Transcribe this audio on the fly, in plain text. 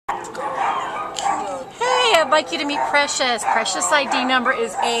I'd like you to meet Precious. Precious ID number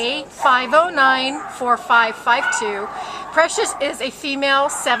is A5094552. Precious is a female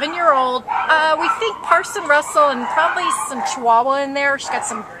 7-year-old. We think Parson, Russell, and probably some Chihuahua in there. She's got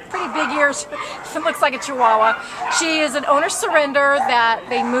some pretty big ears. It looks like a Chihuahua. She is an owner surrender that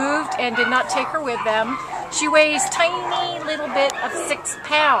they moved and did not take her with them. She weighs tiny little bit of 6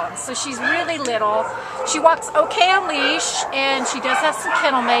 pounds, so she's really little. She walks okay on leash, and she does have some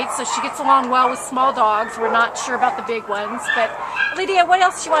kennel mates, so she gets along well with small dogs. We're not sure about the big ones, but Lydia, what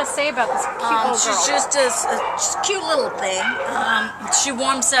else do you want to say about this cute little girl? She's just a cute little thing. She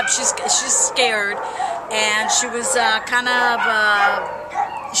warms up. She's scared, and she was kind of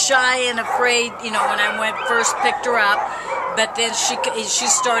shy and afraid, you know, when I first picked her up. But then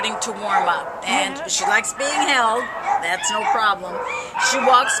she's starting to warm up, and she likes being held. That's no problem. She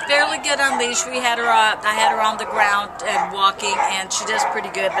walks fairly good on leash. I had her on the ground and walking, and she does pretty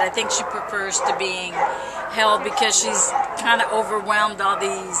good. But I think she prefers to being held because she's kind of overwhelmed all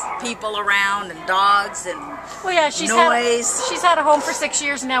these people around and dogs and noise. She's had a home for 6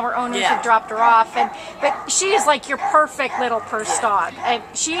 years, and now her owners have dropped her off. But she is like your perfect little purse dog, and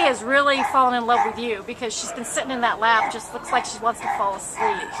she has really fallen in love with you because she's been sitting in that lap, just looks like she wants to fall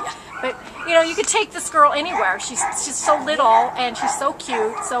asleep. But you know, you could take this girl anywhere. She's so little and she's so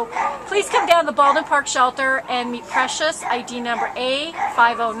cute. So please come down to the Baldwin Park shelter and meet Precious, ID number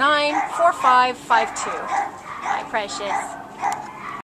A5094552. Hi, Precious.